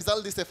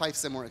ৰিজাল্ট দিছে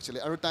 5 চেমৰ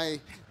একচুয়ালি আৰু তাই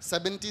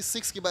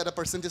 76 কিবা এটা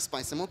পাৰ্চেণ্টেজ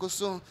পাইছে মই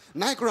কৈছোঁ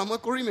নাই কৰা মই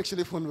কৰিম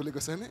একচুয়ালি ফোন বুলি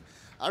কৈছে হয়নে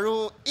আৰু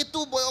এইটো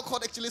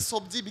বয়সত একচুয়ালি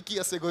চব্জি বিকি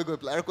আছে গৈ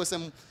পেলাই আৰু কৈছে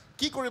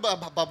কি কৰিবা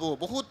বাবু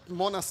বহুত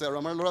মন আছে আৰু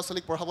আমাৰ ল'ৰা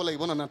ছোৱালীক পঢ়াব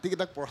লাগিব না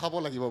নাতিকেইটাক পঢ়াব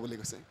লাগিব বুলি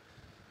কৈছে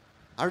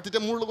আৰু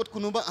তেতিয়া মোৰ লগত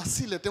কোনোবা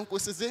আছিলে তেওঁ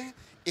কৈছে যে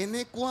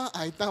এনেকুৱা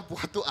আইতা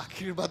পোৱাটো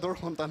আশীৰ্বাদৰ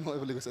সন্তান হয়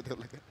বুলি কৈছে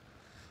তেওঁলোকে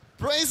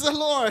প্ৰেইজ দ্য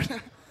লৰ্ড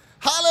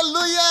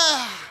হালেলুয়া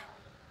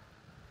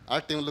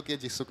আৰু তেওঁলোকে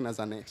যীশুক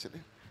নাজানে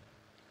একচুয়ালি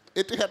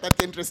এইটো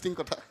আটাইতকৈ ইণ্টাৰেষ্টিং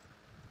কথা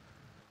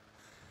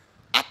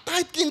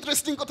আটাইতকৈ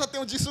ইণ্টাৰেষ্টিং কথা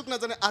তেওঁ যীশুক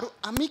নাজানে আৰু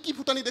আমি কি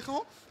ফুটানি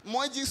দেখাওঁ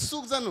মই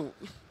যীশুক জানো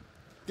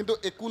কিন্তু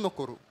একো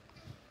নকৰোঁ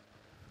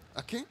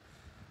অ'কে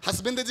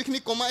হাজবেণ্ডে যিখিনি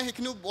কমাই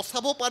সেইখিনি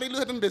বচাব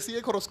পাৰিলোহেঁতেন বেছিয়ে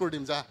খৰচ কৰি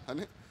দিম যা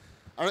হয়নে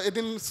আৰু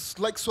এদিন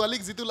লাইক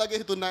ছোৱালীক যিটো লাগে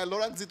সেইটো নাই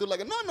ল'ৰাক যিটো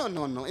লাগে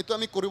ন এইটো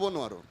আমি কৰিব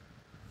নোৱাৰোঁ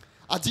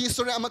আজি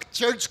ঈশ্বৰে আমাক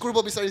চাৰ্জ কৰিব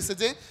বিচাৰিছে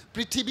যে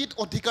পৃথিৱীত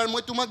অধিকাৰ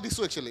মই তোমাক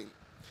দিছোঁ একচুৱেলি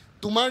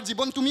তোমাৰ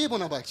জীৱন তুমিয়ে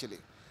বনাবা একচুৱেলি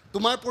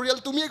তোমাৰ পৰিয়াল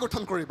তুমিয়ে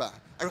গঠন কৰিবা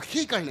আৰু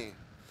সেইকাৰণে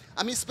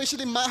আমি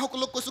স্পেচিয়েলি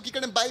মাসকলক কৈছোঁ কি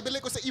কাৰণে বাইবেলে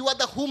কৈছে U are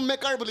the home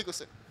maker বুলি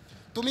কৈছে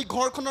তুমি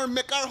ঘৰখনৰ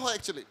মেকাৰ হয়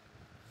একচুৱেলি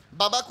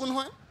বাবা কোন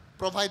হয়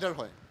প্ৰভাইডাৰ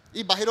হয়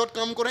ই বাহিৰত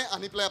কাম কৰে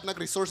আনি পেলাই আপোনাক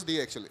ৰিচোৰ্চ দিয়ে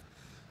একচুৱেলি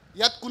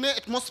ইয়াত কোনে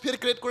এটমস্ফিয়াৰ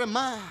ক্ৰিয়েট কৰে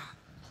মা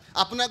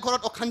আপোনাৰ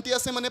ঘৰত অশান্তি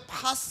আছে মানে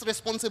ফাৰ্ষ্ট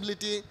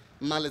ৰেছপনচিবিলিটি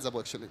মালে যাব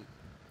একচুৱেলি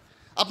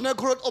আপোনাৰ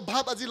ঘৰত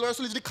অভাৱ আজি ল'ৰা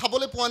ছোৱালী যদি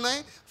খাবলৈ পোৱা নাই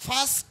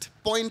ফাৰ্ষ্ট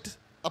পইণ্ট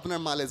আপোনাৰ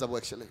মালে যাব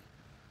একচুৱেলি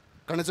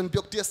কাৰণ এজন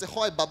ব্যক্তি আছে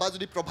হয় বাবা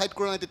যদি প্ৰভাইড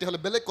কৰা নাই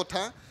তেতিয়াহ'লে বেলেগ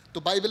কথা তো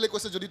বাইবেলে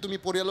কৈছে যদি তুমি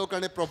পৰিয়ালৰ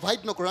কাৰণে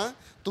প্ৰভাইড নকৰা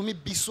তুমি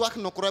বিশ্বাস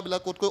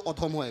নকৰাবিলাকতকৈ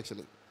অধম হয়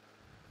একচুৱেলি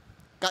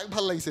কাক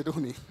ভাল লাগিছে এইটো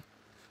শুনি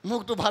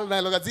মোকতো ভাল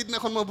নাই লগা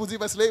যিদিনাখন মই বুজি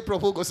পাইছিলোঁ এই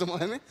প্ৰভু কৈছোঁ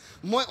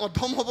মই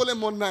অধম হ'বলৈ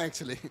মন নাই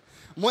একচুৱেলি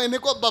মই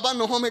এনেকুৱা বাবা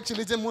নহ'ম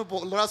একচুৱেলি যে মোৰ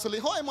ল'ৰা ছোৱালী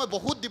হয় মই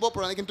বহুত দিব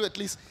পৰা নাই কিন্তু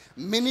এটলিষ্ট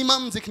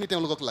মিনিমাম যিখিনি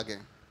তেওঁলোকক লাগে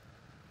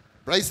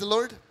প্ৰাইজ দ্য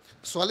লৰ্ড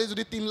ছোৱালী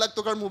যদি 3 লাখ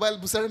টকাৰ মোবাইল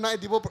বিচাৰে নাই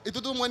দিব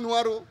এইটোতো মই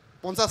নোৱাৰোঁ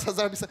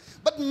 50,000 বিচাৰে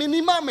বাট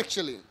মিনিমাম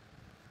একচুৱেলি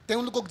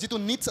তেওঁলোকক যিটো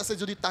নিডছ আছে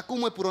যদি তাকো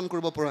মই পূৰণ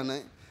কৰিব পৰা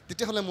নাই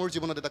তেতিয়াহ'লে মোৰ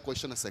জীৱনত এটা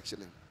কুৱেশ্যন আছে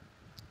একচুৱেলি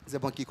যে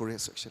মই কি কৰি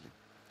আছোঁ actually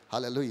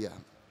hallelujah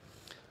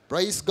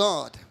prize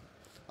god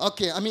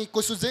okay আমি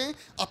কৈছোঁ যে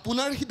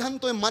আপোনাৰ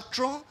সিদ্ধান্তই মাত্ৰ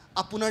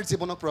আপোনাৰ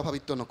জীৱনক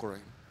প্ৰভাৱিত নকৰে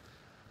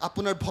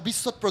আপোনাৰ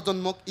ভৱিষ্যত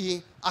প্ৰজন্মক ই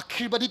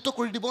আশীৰ্বাদিত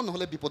কৰি দিব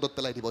নহ'লে বিপদত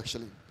পেলাই দিব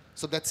actually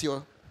so' that's your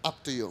up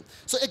to you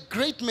so' A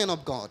great man of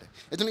god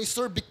এজন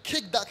ঈশ্বৰৰ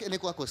বিশেষ দাস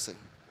এনেকুৱা কৈছে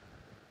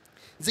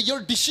যে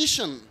ইয়ৰ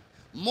ডিচিশ্যন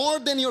মোৰ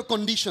then your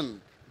condition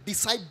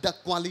decide the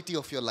quality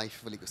of your life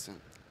বুলি কৈছে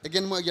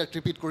এগেইন মই ইয়াত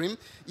ৰিপিট কৰিম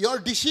ইয়ৰ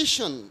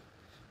ডিচিশ্যন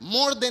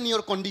মোৰ দেন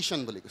ইয়ৰ কণ্ডিশ্যন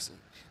বুলি কৈছে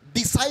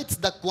ডিচাইডছ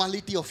the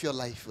quality of your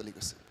life বুলি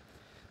কৈছে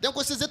তেওঁ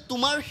কৈছে যে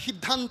তোমাৰ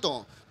সিদ্ধান্ত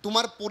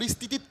তোমাৰ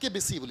পৰিস্থিতিতকৈ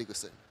বেছি বুলি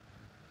কৈছে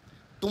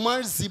তোমাৰ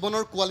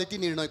জীৱনৰ কোৱালিটি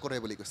নিৰ্ণয় কৰে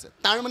বুলি কৈছে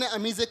তাৰ মানে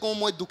আমি যে কওঁ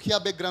মই দুখীয়া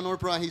বেকগ্ৰাউণ্ডৰ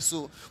পৰা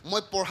আহিছোঁ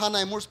মই পঢ়া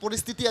নাই মোৰ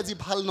পৰিস্থিতি আজি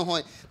ভাল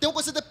নহয় তেওঁ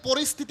কৈছে যে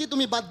পৰিস্থিতি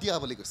তুমি বাদ দিয়া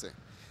বুলি কৈছে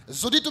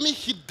যদি তুমি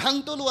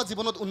সিদ্ধান্ত লোৱা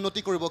জীৱনত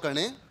উন্নতি কৰিবৰ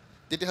কাৰণে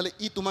তেতিয়াহ'লে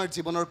ই তোমাৰ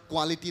জীৱনৰ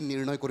কোৱালিটি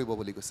নিৰ্ণয় কৰিব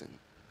বুলি কৈছে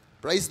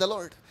প্ৰাইজ দ্য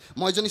লৰ্ড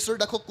মই এজন ঈশ্বৰৰ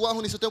দাসক কোৱা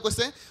শুনিছোঁ তেওঁ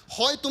কৈছে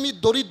হয় তুমি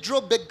দৰিদ্ৰ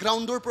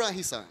বেকগ্ৰাউণ্ডৰ পৰা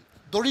আহিছা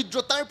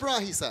দৰিদ্ৰতাৰ পৰা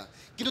আহিছা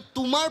কিন্তু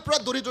তোমাৰ পৰা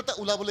দৰিদ্ৰতা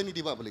ওলাবলৈ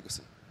নিদিবা বুলি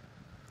কৈছে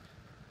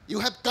ইউ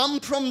হেভ কাম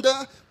ফ্ৰম দ্য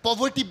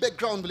পভাৰ্টি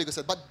বেকগ্ৰাউণ্ড বুলি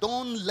কৈছে বাট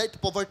don't late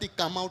poverty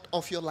come out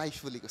of your life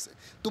বুলি কৈছে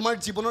তোমাৰ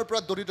জীৱনৰ পৰা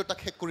দৰিদ্ৰতাক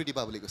শেষ কৰি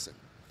দিবা বুলি কৈছে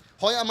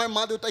হয় আমাৰ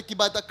মা দেউতাই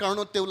কিবা এটা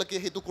কাৰণত তেওঁলোকে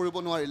সেইটো কৰিব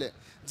নোৱাৰিলে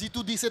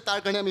যিটো দিছে তাৰ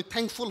কাৰণে আমি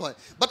থেংকফুল হয়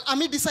বাট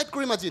আমি ডিচাইড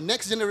কৰিম আজি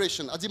নেক্সট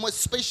জেনেৰেশ্যন আজি মই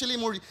স্পেচিয়েলি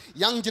মোৰ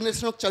য়াং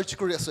জেনেৰেশ্যনক চাৰ্চ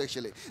কৰি আছোঁ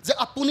একচুৱেলি যে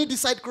আপুনি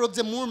ডিচাইড কৰক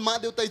যে মোৰ মা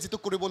দেউতাই যিটো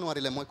কৰিব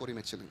নোৱাৰিলে মই কৰিম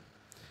একচুৱেলি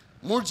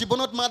মোৰ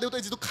জীৱনত মা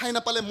দেউতাই যিটো খাই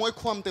নাপালে মই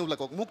খুৱাম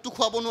তেওঁলোকক মোকতো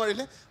খুৱাব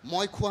নোৱাৰিলে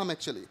মই খুৱাম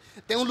একচুৱেলি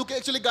তেওঁলোকে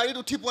একচুৱেলি গাড়ীত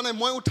উঠি পোৱা নাই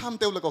মই উঠাম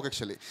তেওঁলোকক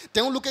একচুৱেলি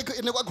তেওঁলোকে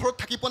এনেকুৱা ঘৰত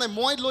থাকি পোৱা নাই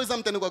মই লৈ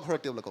যাম তেনেকুৱা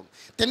ঘৰত তেওঁলোকক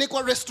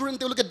তেনেকুৱা ৰেষ্টুৰেণ্ট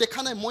তেওঁলোকে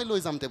দেখা নাই মই লৈ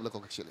যাম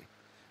তেওঁলোকক একচুৱেলি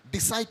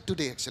ডিচাইড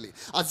টুডে একচুৱেলি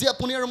আজি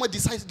আপুনি আৰু মই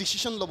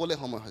ডিচিশ্যন ল'বলৈ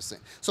সময় হৈছে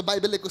চ'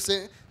 বাইবেলে কৈছে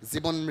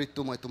জীৱন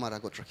মৃত্যু মই তোমাৰ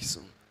আগত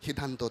ৰাখিছোঁ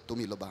সিদ্ধান্ত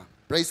তুমি ল'বা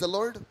praise the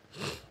lord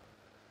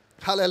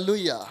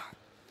hallelujah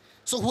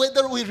so'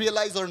 হুৱেদাৰ we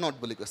realise or not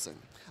বুলি কৈছে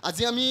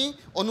আজি আমি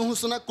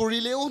অনুশোচনা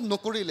কৰিলেও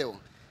নকৰিলেও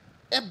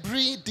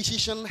এভৰি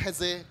ডিচিশ্যন হেজ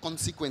এ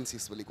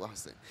কনচিকুৱেঞ্চিছ বুলি কোৱা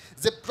হৈছে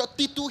যে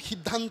প্ৰতিটো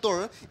সিদ্ধান্তৰ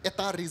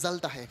এটা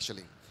ৰিজাল্ট আহে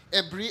actually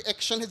every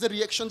action has a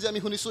reaction যে আমি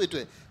শুনিছোঁ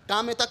এইটোৱে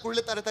কাম এটা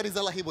কৰিলে তাৰ এটা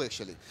ৰিজাল্ট আহিব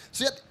একচুৱেলি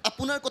চ' ইয়াত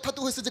আপোনাৰ কথাটো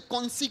হৈছে যে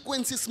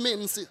কনচিকুৱেঞ্চিছ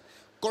মিনছ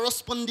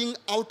কৰস্পণ্ডিং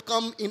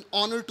আউটকাম ইন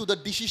অনাৰ to the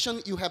decision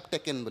U have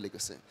taken বুলি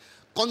কৈছে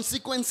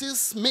কনচিকুৱেঞ্চিছ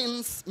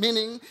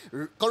মিনিং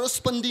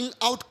কৰস্পণ্ডিং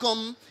আউটকাম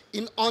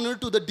ইন অনাৰ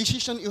to the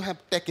decision U have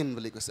taken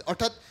বুলি কৈছে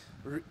অৰ্থাৎ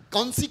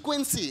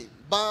কনচিকুৱেঞ্চি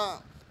বা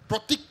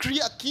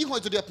প্ৰতিক্ৰিয়া কি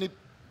হয় যদি আপুনি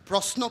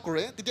প্ৰশ্ন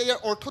কৰে তেতিয়া ইয়াৰ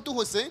অৰ্থটো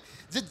হৈছে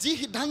যে যি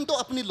সিদ্ধান্ত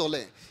আপুনি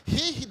ল'লে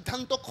সেই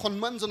সিদ্ধান্তক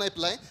সন্মান জনাই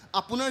পেলাই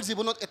আপোনাৰ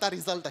জীৱনত এটা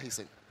ৰিজাল্ট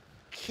আহিছে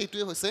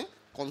সেইটোৱে হৈছে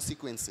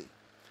কনচিকুৱেঞ্চি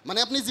মানে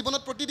আপুনি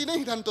জীৱনত প্ৰতিদিনে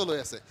সিদ্ধান্ত লৈ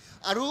আছে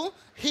আৰু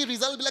সেই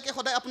ৰিজাল্টবিলাকে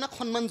সদায় আপোনাক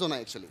সন্মান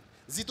জনায় একচুৱেলি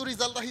যিটো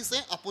ৰিজাল্ট আহিছে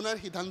আপোনাৰ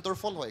সিদ্ধান্তৰ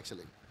ফল হয়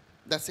actually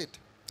that's it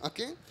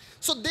okay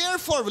so' there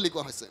for বুলি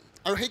কোৱা হৈছে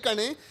আৰু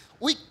সেইকাৰণে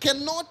we can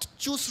not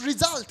choose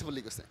result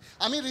বুলি কৈছে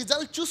আমি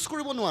ৰিজাল্ট চুজ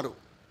কৰিব নোৱাৰোঁ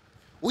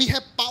উই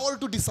have power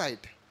two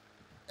decide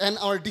and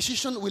hour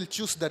decision will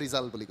choose the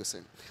result বুলি কৈছে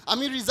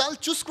আমি ৰিজাল্ট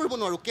চুজ কৰিব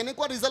নোৱাৰোঁ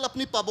কেনেকুৱা ৰিজাল্ট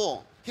আপুনি পাব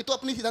সেইটো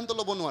আপুনি সিদ্ধান্ত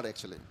ল'ব নোৱাৰে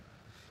একচুৱেলি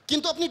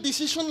কিন্তু আপুনি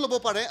ডিচিশ্যন ল'ব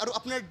পাৰে আৰু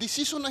আপোনাৰ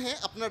ডিচিশ্যনেহে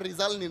আপোনাৰ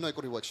ৰিজাল্ট নিৰ্ণয়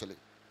কৰিব একচুৱেলি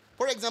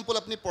ফৰ এক্সাম্পল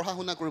আপুনি পঢ়া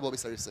শুনা কৰিব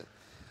বিচাৰিছে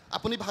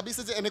আপুনি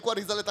ভাবিছে যে এনেকুৱা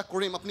ৰিজাল্ট এটা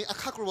কৰিম আপুনি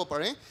আশা কৰিব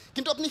পাৰে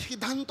কিন্তু আপুনি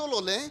সিদ্ধান্ত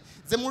ল'লে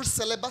যে মোৰ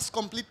চিলেবাছ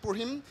কমপ্লিট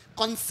পঢ়িম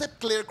কনচেপ্ট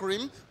ক্লিয়াৰ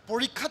কৰিম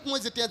পৰীক্ষাত মই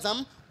যেতিয়া যাম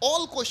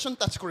অল কুৱেশ্যন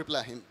টাচ কৰি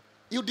পেলাই আহিম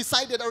ইউ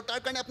ডিচাইডেড আৰু তাৰ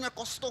কাৰণে আপোনাৰ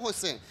কষ্ট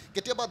হৈছে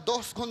কেতিয়াবা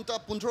 10 ঘণ্টা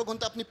 15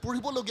 ঘণ্টা আপুনি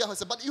পঢ়িবলগীয়া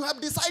হৈছে বাট ইউ হেভ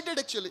ডিচাইডেড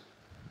একচুৱেলি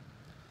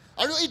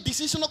আৰু এই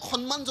ডিচিশ্যনক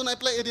সন্মান জনাই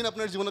পেলাই এদিন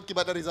আপোনাৰ জীৱনত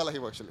কিবা এটা ৰিজাল্ট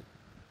আহিব একচুৱেলি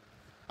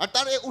আৰু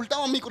তাৰ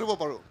উল্টাও আমি কৰিব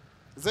পাৰোঁ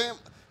যে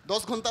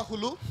 10 ঘণ্টা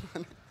শুলোঁ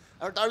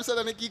আৰু তাৰপিছত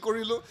আমি কি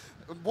কৰিলোঁ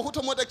বহুত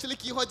সময়ত একচুৱেলি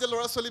কি হয় যে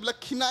ল'ৰা ছোৱালীবিলাক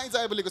ক্ষীণাই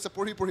যায় বুলি কৈছে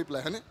পঢ়ি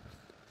পেলাই হয়নে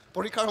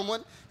পৰীক্ষাৰ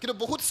সময়ত কিন্তু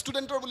বহুত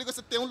ষ্টুডেণ্টৰ বুলি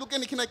কৈছে তেওঁলোকে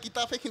নিক্ষীণাই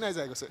কিতাপে ক্ষীণাই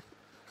যায় কৈছে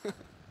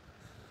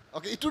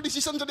অ'কে এইটো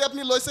ডিচিশ্যন যদি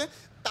আপুনি লৈছে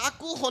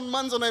তাকো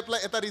সন্মান জনাই পেলাই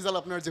এটা ৰিজাল্ট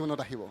আপোনাৰ জীৱনত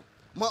আহিব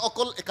মই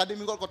অকল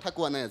একাডেমিকৰ কথা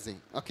কোৱা নাই আজি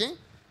অ'কে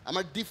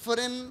আমাৰ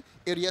different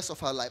areas of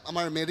hour life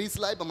আমাৰ মেৰিজ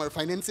লাইফ আমাৰ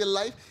ফাইনেন্সিয়েল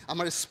লাইফ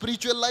আমাৰ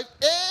স্পিৰিচুৱেল লাইফ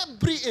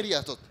এভৰি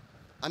এৰিয়াছত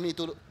আমি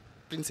এইটো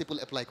প্ৰিন্সিপল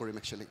এপ্লাই কৰিম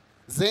একচুৱেলি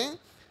যে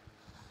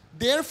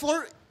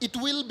therefore it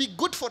will be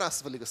good for us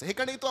বুলি কৈছে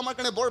সেইকাৰণে এইটো আমাৰ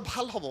কাৰণে বৰ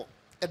ভাল হ'ব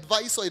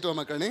এডভাইচ হয় এইটো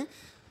আমাৰ কাৰণে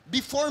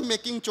বিফৰ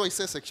মেকিং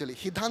চইচেছ একচুৱেলি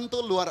সিদ্ধান্ত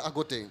লোৱাৰ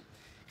আগতে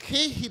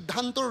সেই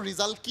সিদ্ধান্তৰ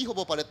ৰিজাল্ট কি হ'ব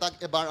পাৰে তাক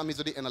এবাৰ আমি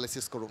যদি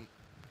এনালাইচিছ কৰোঁ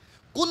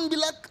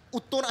কোনবিলাক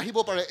উত্তৰ আহিব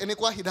পাৰে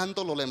এনেকুৱা সিদ্ধান্ত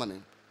ল'লে মানে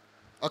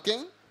অ'কে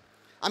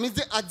আমি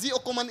যে আজি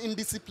অকণমান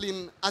ইনডিচিপ্লিন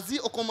আজি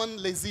অকণমান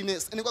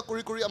লেজিনেছ এনেকুৱা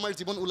কৰি কৰি আমাৰ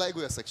জীৱন ওলাই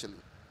গৈ আছে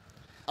একচুৱেলি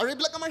আৰু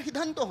এইবিলাক আমাৰ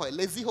সিদ্ধান্ত হয়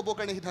লেজি হ'বৰ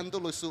কাৰণে সিদ্ধান্ত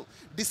লৈছোঁ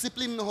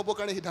ডিচিপ্লিন নহ'বৰ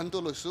কাৰণে সিদ্ধান্ত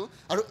লৈছোঁ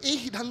আৰু এই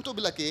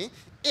সিদ্ধান্তবিলাকে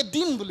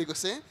এদিন বুলি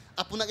কৈছে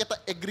আপোনাক এটা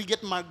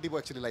এগ্ৰিগেট মাৰ্ক দিব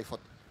একচুৱেলি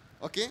লাইফত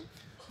অ'কে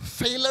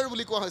ফেইলাৰ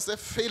বুলি কোৱা হৈছে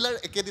ফেইলাৰ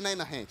একেদিনাই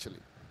নাহে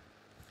actually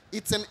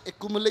it's N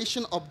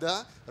একুমুলেশ্যন of the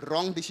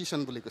ৰং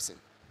ডিচিশ্যন বুলি কৈছে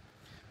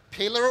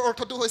ফেইলাৰৰ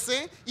অৰ্থটো হৈছে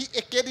ই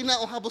একেদিনা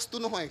অহা বস্তু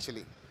নহয়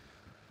একচুৱেলি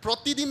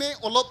প্ৰতিদিনে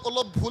অলপ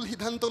অলপ ভুল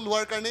সিদ্ধান্ত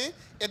লোৱাৰ কাৰণে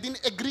এদিন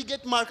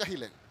এগ্ৰিগেট মাৰ্ক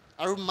আহিলে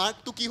আৰু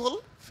মাৰ্কটো কি হ'ল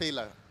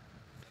ফেইলাৰ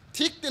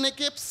ঠিক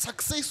তেনেকৈ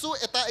ছাকচেছো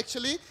এটা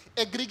একচুৱেলি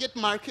এগ্ৰিগেট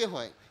মাৰ্কহে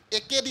হয়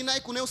একেদিনাই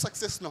কোনেও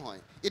ছাকচেছ নহয়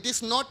it is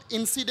not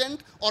incident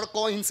or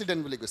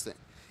coincident বুলি কৈছে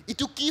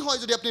এইটো কি হয়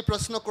যদি আপুনি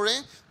প্ৰশ্ন কৰে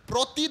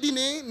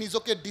প্ৰতিদিনে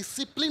নিজকে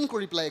ডিচিপ্লিন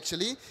কৰি পেলাই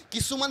একচুৱেলি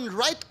কিছুমান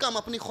ৰাইট কাম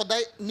আপুনি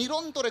সদায়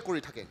নিৰন্তৰে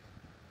কৰি থাকে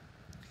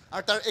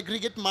আৰু তাৰ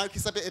এগ্ৰিগেট মাৰ্ক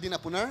হিচাপে এদিন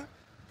আপোনাৰ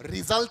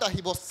ৰিজাল্ট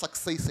আহিব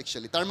ছাকচেছ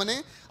একচুৱেলি তাৰমানে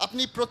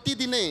আপুনি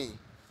প্ৰতিদিনে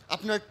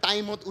আপোনাৰ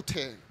টাইমত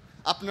উঠে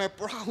আপোনাৰ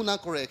পঢ়া শুনা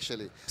কৰে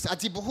একচুৱেলি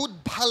আজি বহুত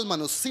ভাল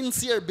মানুহ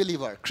চিনচিয়াৰ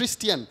বিলিভাৰ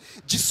খ্ৰীষ্টিয়ান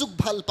যিচুক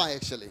ভাল পায়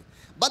একচুৱেলি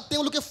বাট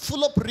তেওঁলোকে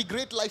full of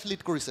regret life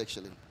lead কৰিছে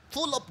একচুৱেলি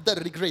ফুল অফ দ্য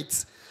ৰিগ্ৰেটছ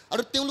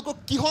আৰু তেওঁলোকক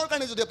কিহৰ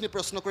কাৰণে যদি আপুনি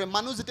প্ৰশ্ন কৰে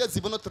মানুহ যেতিয়া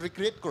জীৱনত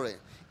ৰিগ্ৰেট কৰে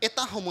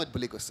এটা সময়ত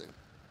বুলি কৈছে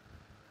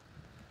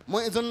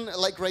মই এজন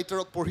লাইক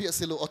ৰাইটাৰক পঢ়ি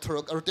আছিলোঁ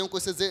অথৰক আৰু তেওঁ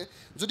কৈছে যে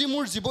যদি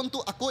মোৰ জীৱনটো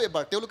আকৌ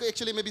এবাৰ তেওঁলোকে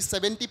একচুৱেলি মেবি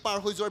 70 পাৰ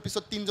হৈ যোৱাৰ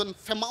পিছত 3জন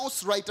ফেমাছ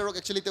ৰাইটাৰক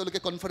একচুৱেলি তেওঁলোকে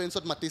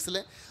কনফাৰেঞ্চত মাতিছিলে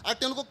আৰু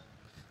তেওঁলোকক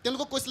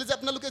কৈছিলে যে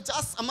আপোনালোকে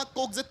জাষ্ট আমাক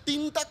কওক যে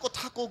 3টা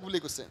কথা কওক বুলি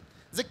কৈছে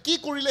যে কি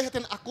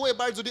কৰিলেহেঁতেন আকৌ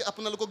এবাৰ যদি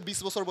আপোনালোকক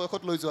 20 বছৰ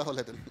বয়সত লৈ যোৱা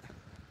হ'লহেঁতেন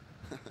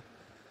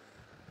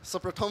চ'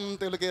 প্ৰথম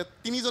তেওঁলোকে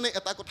 3জনে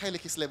এটা কথাই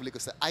লিখিছিলে বুলি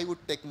কৈছে আই উড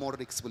টেক মোৰ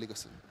ৰিক্স বুলি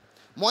কৈছে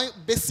মই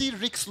বেছি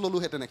ৰিক্স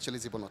ল'লোহেঁতেন একচুৱেলি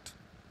জীৱনত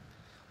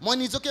মই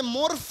নিজকে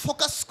মোৰ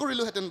ফ'কাছ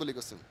কৰিলোহেঁতেন বুলি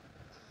কৈছে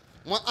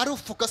মই আৰু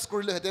focus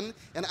কৰিলোহেঁতেন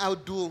and I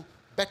would do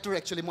better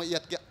actually মই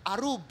ইয়াতকৈ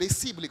আৰু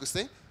বেছি বুলি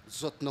কৈছে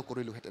যত্ন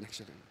কৰিলোহেঁতেন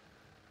একচুৱেলি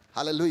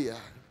হালেলুয়া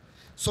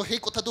চ' সেই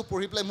কথাটো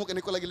পঢ়ি পেলাই মোক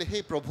এনেকুৱা লাগিলে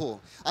সেই প্ৰভু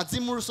আজি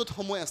মোৰ ওচৰত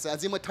সময় আছে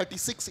আজি মই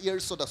 36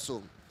 ইয়াৰ্ছত আছোঁ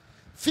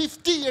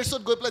 50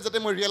 ইয়াৰ্ছত গৈ পেলাই যাতে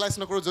মই ৰিয়েলাইজ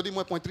নকৰোঁ যদি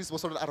মই 35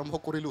 বছৰত আৰম্ভ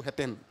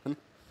কৰিলোহেঁতেন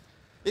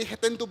এই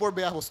হেঁতেনটো বৰ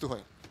বেয়া বস্তু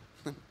হয়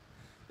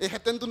এই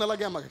হেঁতেনটো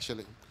নালাগে আমাক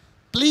একচুৱেলি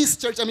প্লিজ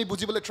চাৰ্চ আমি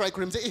বুজিবলৈ ট্ৰাই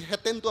কৰিম যে এই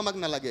হেঁতেনটো আমাক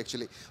নালাগে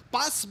একচুৱেলি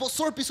 5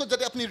 বছৰ পিছত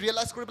যাতে আপুনি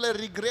ৰিয়েলাইজ কৰি পেলাই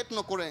ৰিগ্ৰেট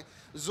নকৰে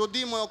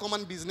যদি মই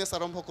অকণমান বিজনেছ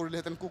আৰম্ভ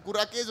কৰিলোহেঁতেন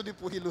কুকুৰাকে যদি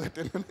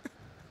পুহিলোহেঁতেন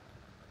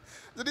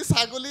যদি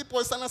ছাগলী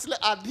পইচা নাছিলে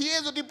আধিয়ে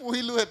যদি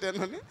পুহিলোহেঁতেন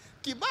মানে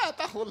কিবা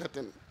এটা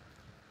হ'লহেঁতেন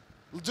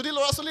যদি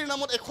ল'ৰা ছোৱালীৰ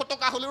নামত 100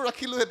 টকা হ'লেও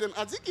ৰাখিলোহেঁতেন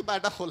আজি কিবা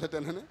এটা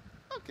হ'লহেঁতেন হয়নে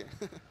অ'কে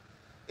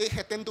এই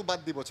হেঁতেনটো বাদ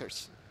দিব search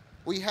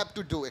we have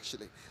to do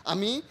actually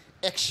আমি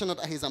একশ্যনত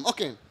আহি যাম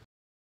অ'কে